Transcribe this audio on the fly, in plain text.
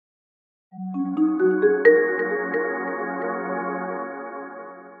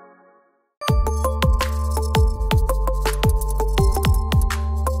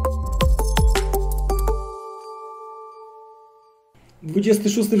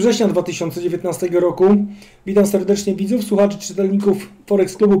26 września 2019 roku. Witam serdecznie widzów, słuchaczy, czytelników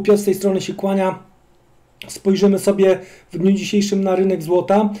Forex Klubu. Piotr z tej strony się kłania. Spojrzymy sobie w dniu dzisiejszym na rynek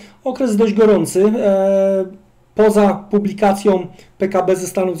złota. Okres dość gorący. Poza publikacją PKB ze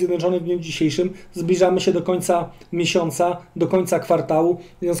Stanów Zjednoczonych w dniu dzisiejszym zbliżamy się do końca miesiąca, do końca kwartału.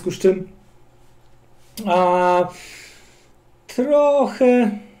 W związku z czym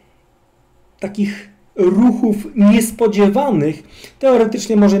trochę takich ruchów niespodziewanych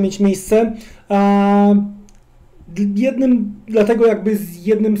teoretycznie może mieć miejsce.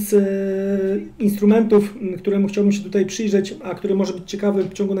 Jednym z instrumentów, któremu chciałbym się tutaj przyjrzeć, a który może być ciekawy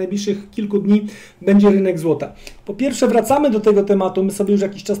w ciągu najbliższych kilku dni, będzie rynek złota. Po pierwsze, wracamy do tego tematu, my sobie już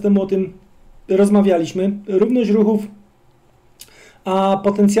jakiś czas temu o tym rozmawialiśmy. Równość ruchów, a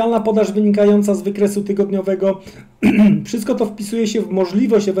potencjalna podaż wynikająca z wykresu tygodniowego. Wszystko to wpisuje się w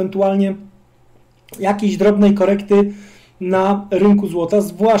możliwość ewentualnie jakiejś drobnej korekty na rynku złota,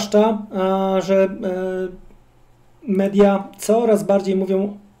 zwłaszcza, że media coraz bardziej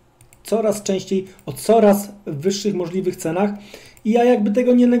mówią coraz częściej o coraz wyższych możliwych cenach i ja jakby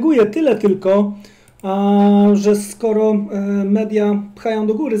tego nie neguję, tyle tylko, że skoro media pchają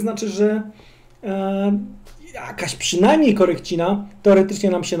do góry, znaczy, że jakaś przynajmniej korekcina teoretycznie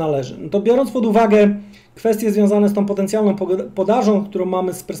nam się należy. No to biorąc pod uwagę kwestie związane z tą potencjalną podażą, którą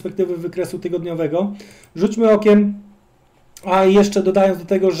mamy z perspektywy wykresu tygodniowego, rzućmy okiem, a jeszcze dodając do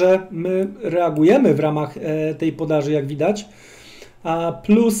tego, że my reagujemy w ramach tej podaży, jak widać,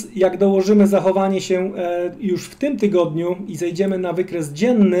 plus jak dołożymy zachowanie się już w tym tygodniu i zejdziemy na wykres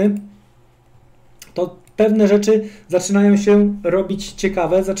dzienny, to pewne rzeczy zaczynają się robić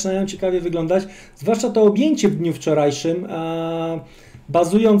ciekawe, zaczynają ciekawie wyglądać, zwłaszcza to objęcie w dniu wczorajszym,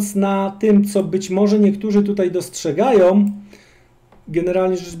 bazując na tym, co być może niektórzy tutaj dostrzegają,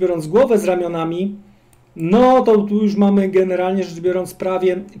 generalnie rzecz biorąc głowę z ramionami, no to tu już mamy generalnie rzecz biorąc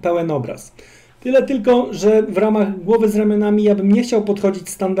prawie pełen obraz. Tyle tylko, że w ramach głowy z ramionami ja bym nie chciał podchodzić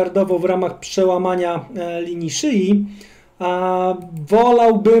standardowo w ramach przełamania linii szyi, a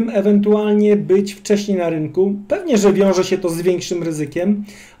wolałbym ewentualnie być wcześniej na rynku. Pewnie, że wiąże się to z większym ryzykiem,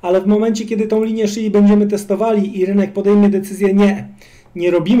 ale w momencie, kiedy tą linię szyi będziemy testowali i rynek podejmie decyzję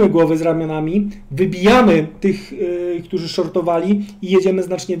nie robimy głowy z ramionami, wybijamy tych, którzy shortowali i jedziemy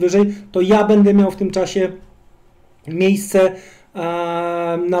znacznie wyżej, to ja będę miał w tym czasie miejsce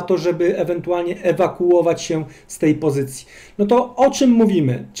na to, żeby ewentualnie ewakuować się z tej pozycji. No to o czym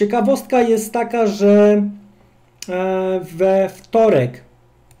mówimy? Ciekawostka jest taka, że we wtorek,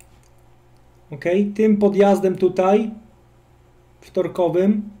 tym podjazdem tutaj,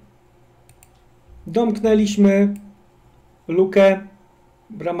 wtorkowym, domknęliśmy lukę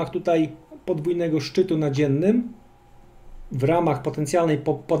w ramach tutaj podwójnego szczytu na dziennym, w ramach potencjalnej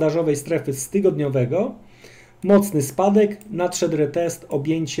podażowej strefy z tygodniowego, mocny spadek, nadszedł retest,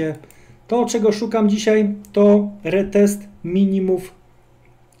 objęcie. To, czego szukam dzisiaj, to retest minimów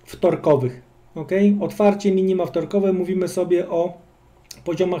wtorkowych. Otwarcie minima wtorkowe, mówimy sobie o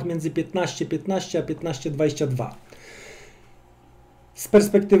poziomach między 15,15 a 15,22 z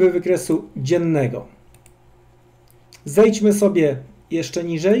perspektywy wykresu dziennego. Zejdźmy sobie jeszcze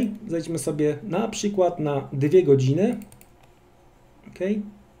niżej, zejdźmy sobie na przykład na 2 godziny.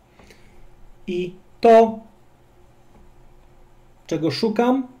 I to, czego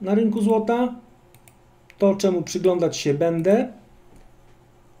szukam na rynku złota, to, czemu przyglądać się będę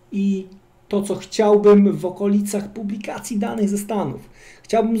i to, co chciałbym w okolicach publikacji danych ze Stanów.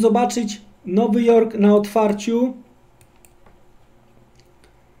 Chciałbym zobaczyć Nowy Jork na otwarciu,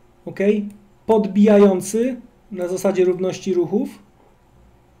 podbijający na zasadzie równości ruchów,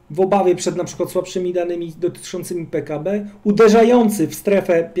 w obawie przed na przykład słabszymi danymi dotyczącymi PKB, uderzający w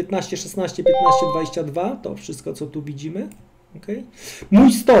strefę 15,16, 15,22, to wszystko, co tu widzimy.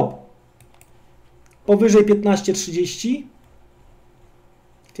 Mój stop powyżej 15,30.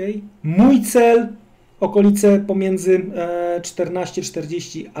 Mój cel okolice pomiędzy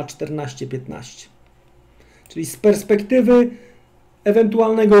 14,40 a 14,15. Czyli z perspektywy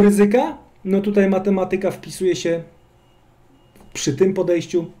ewentualnego ryzyka, no tutaj matematyka wpisuje się przy tym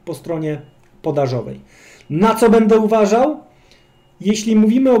podejściu po stronie podażowej. Na co będę uważał? Jeśli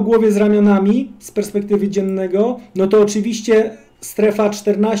mówimy o głowie z ramionami z perspektywy dziennego, no to oczywiście strefa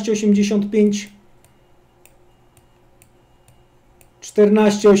 14,85,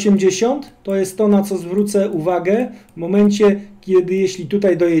 14,80 to jest to, na co zwrócę uwagę w momencie, kiedy jeśli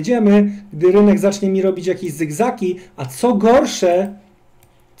tutaj dojedziemy, gdy rynek zacznie mi robić jakieś zygzaki, a co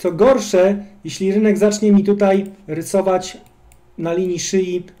gorsze, jeśli rynek zacznie mi tutaj rysować na linii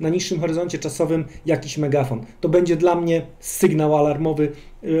szyi, na niższym horyzoncie czasowym jakiś megafon. To będzie dla mnie sygnał alarmowy,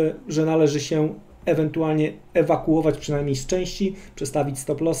 że należy się ewentualnie ewakuować przynajmniej z części, przestawić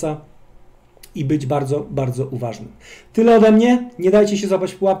stop lossa i być bardzo, bardzo uważnym. Tyle ode mnie. Nie dajcie się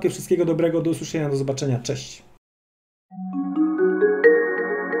zapaść w pułapkę. Wszystkiego dobrego. Do usłyszenia. Do zobaczenia. Cześć.